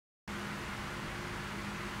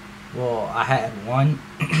Well, I had one,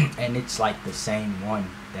 and it's like the same one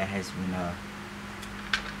that has been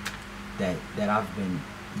that I've been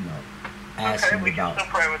asking Okay, we can about.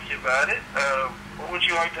 still pray with you about it. What would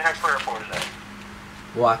you like to have prayer for today?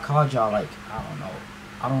 Well, I called y'all like I don't know.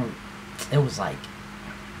 I don't. It was like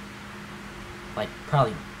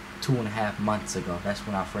probably 2.5 months ago. That's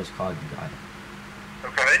when I first called you guys.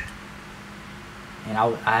 Okay. And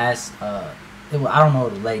I asked I don't know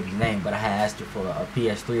the lady's name, but I had asked her for a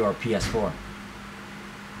PS3 or a PS4.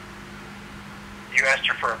 You asked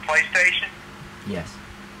her for a PlayStation? Yes.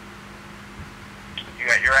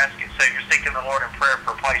 You're asking, so you're seeking the Lord in prayer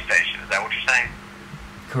for a PlayStation. Is that what you're saying?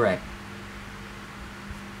 Correct.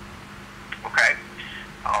 Okay.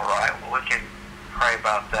 All right. Well, we can pray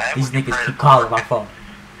about that. These we can niggas keep calling my phone.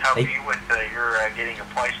 Help you with your getting a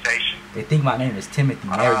PlayStation. They think my name is Timothy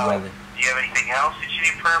Merriweather. Do you have anything else that you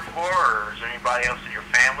need prayer for, or is there anybody else in your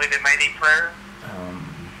family that may need prayer?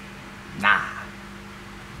 Nah.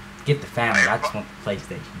 Get the family. I just want the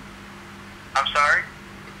PlayStation. I'm sorry?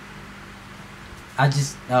 I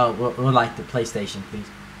just would like the PlayStation, please.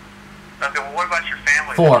 Okay, well, what about your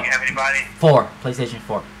family? 4. Do you have anybody? 4. PlayStation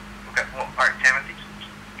 4. Okay, well, all right, Timothy.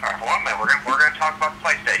 All right, hold on a minute. We're gonna talk about the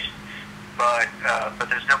PlayStation. But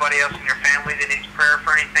there's nobody else in your family that needs prayer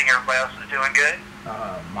for anything? Everybody else is doing good?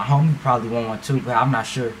 My homie probably want one too, but I'm not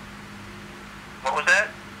sure. What was that?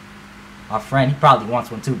 My friend, he probably wants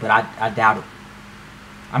one too, but I doubt it.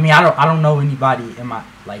 I mean, I don't know anybody in my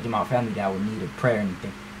family that would need a prayer or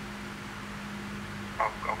anything. Oh,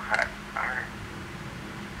 okay. All right.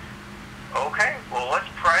 Okay. Well, let's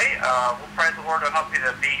pray. We'll pray the Lord will help you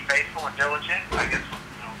to be faithful and diligent. I guess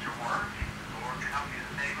your work. The Lord can help you to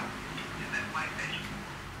save up in that PlayStation.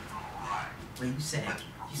 All right. Wait,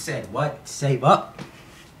 you said what? Save up?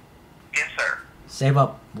 Yes, sir. Save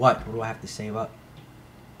up what? What do I have to save up?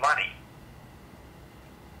 Money.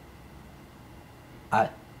 I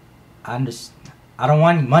don't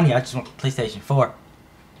want any money. I just want the PlayStation 4.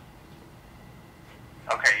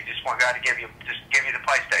 Okay, you just want God to give you the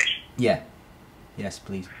PlayStation. Yeah. Yes,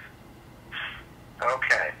 please.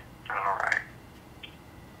 Okay. All right.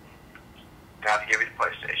 God to give you the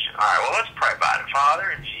PlayStation. All right. Well, let's pray about it. Father,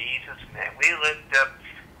 in Jesus' name, we lift up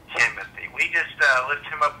Timothy. We just lift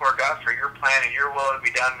him up, Lord God, for your plan and your will to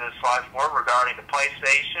be done in his life, Lord, regarding the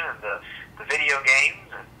PlayStation and the video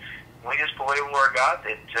games. And we just believe, Lord God,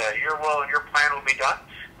 that your will and your plan will be done.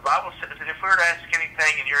 The Bible says that if we were to ask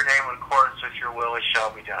anything in your name in accordance with your will, it shall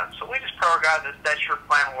be done. So we just pray, Lord God, that that's your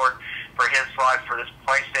plan, Lord, for his life, for this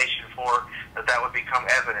PlayStation 4, that would become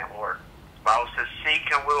evident, Lord. The Bible says, seek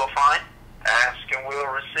and we will find, ask and we will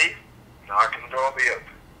receive, knock and the door will be open.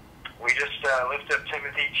 We just lift up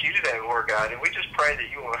Timothy to you today, Lord God, and we just pray that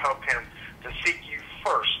you will help him to seek you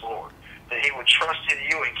first, Lord, that he would trust in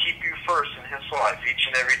you and keep you first in his life each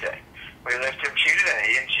and every day. We lift him to you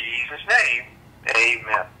today in Jesus' name.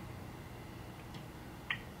 Amen.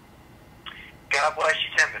 God bless you,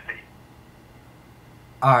 Timothy.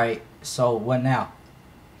 Alright, so what now?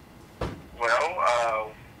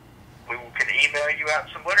 Well, we can email you out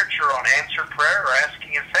some literature on answered prayer or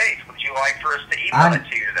asking in faith. Would you like for us to email it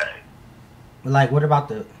to you today? Like, what about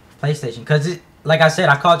the PlayStation? Because, like I said,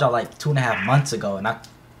 I called y'all like 2.5 months ago, and I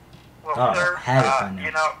sir, had it by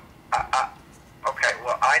now. Okay,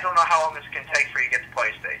 well, I don't know how long this can take for you to get the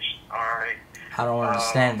PlayStation, alright? I don't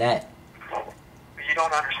understand that. You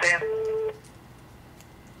don't understand?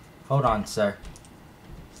 Hold on, sir.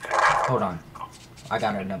 Hold on. I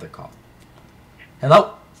got another call.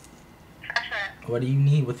 Hello? What do you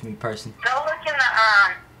need with me, person? Go look in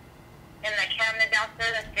the cabinet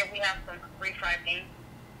downstairs and see if we have some refried beans.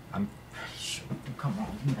 I'm sure. Come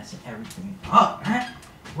on, you messing everything up, man.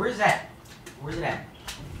 Where's that? Where's it at? In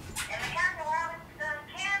the cabinet where the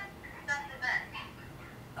canned stuff is at.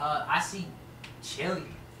 I see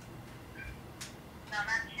chili. No,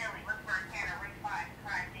 not chili. Look for a can of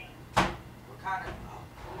refried beans. What kind of? Oh,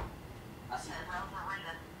 I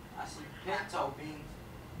see pinto beans.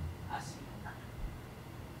 I see.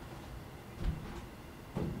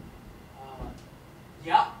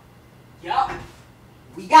 Yup.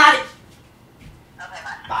 We got it. Okay,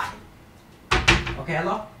 bye. Bye. Okay,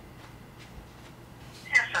 hello?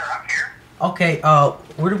 Yes, sir, I'm here. Okay,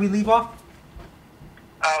 where did we leave off?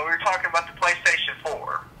 We were talking about the PlayStation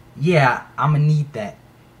 4. Yeah, I'm gonna need that.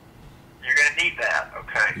 You're going to need that,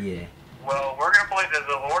 okay? Yeah. Well, we're going to believe that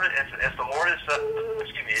the Lord as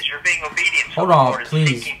you're being obedient to Hold the on, Lord is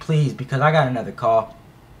please, seeking. please, because I got another call.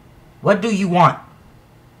 What do you want?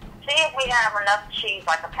 See if we have enough cheese,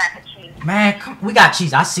 like a pack of cheese. Man, come, we got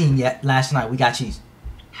cheese. I seen yet last night. We got cheese.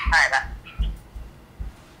 Alright, bye.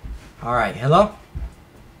 All right, hello?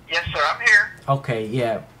 Yes, sir, I'm here. Okay,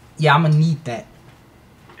 yeah. Yeah, I'm gonna need that.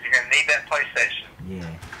 You're gonna need that PlayStation. Yeah.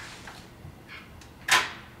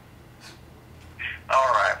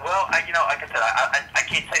 All right. Well, like I said, I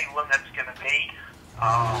can't tell you when that's gonna be.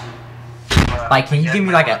 Like, can you give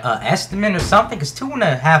me like a estimate or something? Cause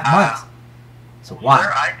 2.5 months. So why?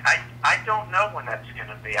 Sir, I don't know when that's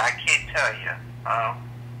gonna be. I can't tell you.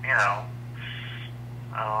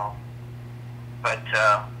 But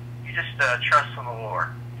you just trust in the Lord,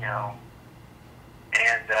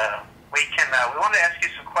 And we wanted to ask you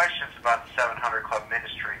some questions about the 700 Club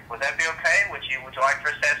Ministry. Would that be okay? Would you like for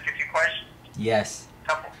us to ask you a few questions? Yes.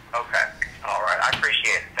 Couple. Okay. All right. I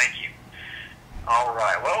appreciate it. Thank you. All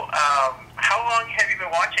right. Well, how long have you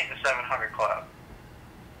been watching the 700 Club?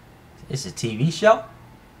 It's a TV show?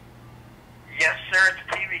 Yes, sir. It's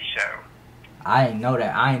a TV show. I didn't know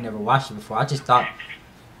that. I ain't never watched it before. I just thought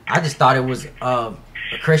it was a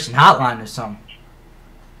Christian hotline or something.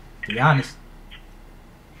 To be honest.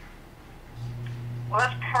 Well,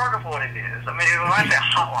 that's part of what it is. I mean, when I say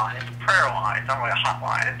hotline, it's a prayer line. It's not really a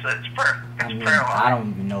hotline. It's prayer. It's a prayer line. I don't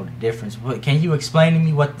even know the difference. But can you explain to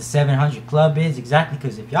me what the 700 Club is exactly?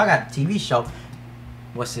 Because if y'all got a TV show,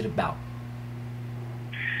 what's it about?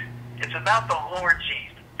 It's about the Lord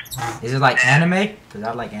Jesus. Is it like anime? Because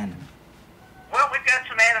I like anime. Well, we've got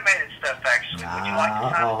some animated stuff actually. Would you like to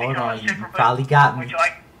sign up to become a you probably got me. Would you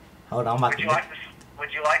like? Hold on, Would you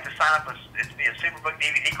like to sign up to be a Superbook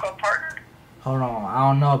DVD Club partner? Hold on, I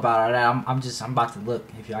don't know about all that. I'm about to look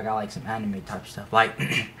if y'all got like some anime type stuff. Like,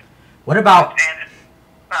 what about? It's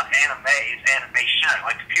not anime, it's animation,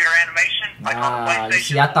 like computer animation, like on the PlayStation. You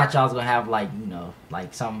see, I thought y'all was gonna have like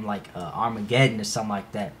like something like Armageddon or something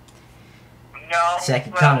like that. No.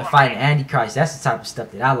 Second coming, fighting Antichrist. That's the type of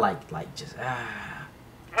stuff that I like just.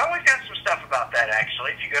 Well, we've got some stuff about that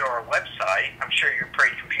actually. If you go to our website, I'm sure you're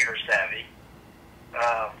pretty computer savvy.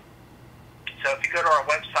 So if you go to our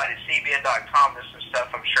website at cbn.com, there's some stuff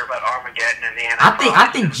I'm sure about Armageddon and the Antichrist.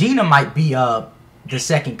 I think Gina might be the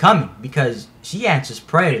second coming because she answers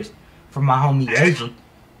prayers for my homie Agent.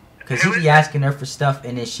 Because he be asking her for stuff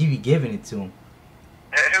and then she be giving it to him.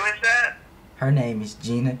 Who is that? Her name is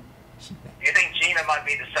Gina. You think Gina might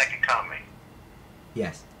be the second coming?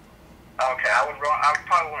 Yes. Okay, I would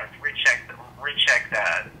probably want to recheck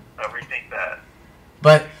that, rethink that.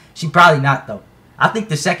 But she probably not though. I think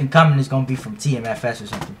the second coming is gonna be from TMFS or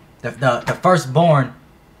something. The firstborn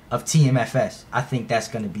of TMFS. I think that's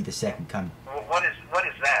gonna be the second coming. Well, what is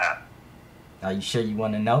that? Are you sure you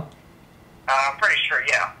want to know? I'm pretty sure,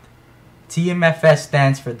 yeah. TMFS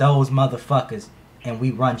stands for those motherfuckers, and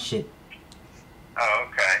we run shit. Oh,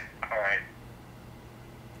 okay. All right.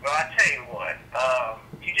 Well, I tell you what.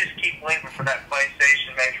 You just keep waiting for that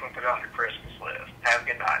PlayStation. Maybe we'll put it on your Christmas list. Have a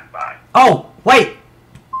good night. Bye. Oh, wait,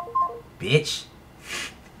 bitch.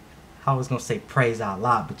 I was gonna say praise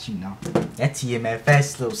Allah, but that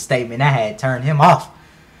TMFS little statement I had turned him off.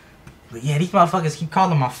 But yeah, these motherfuckers keep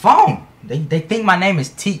calling my phone. They think my name is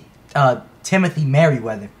Timothy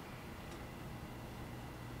Merriweather.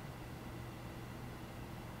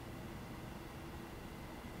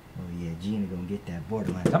 Oh yeah, Gina gonna get that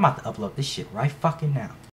Borderlands. I'm about to upload this shit right fucking now.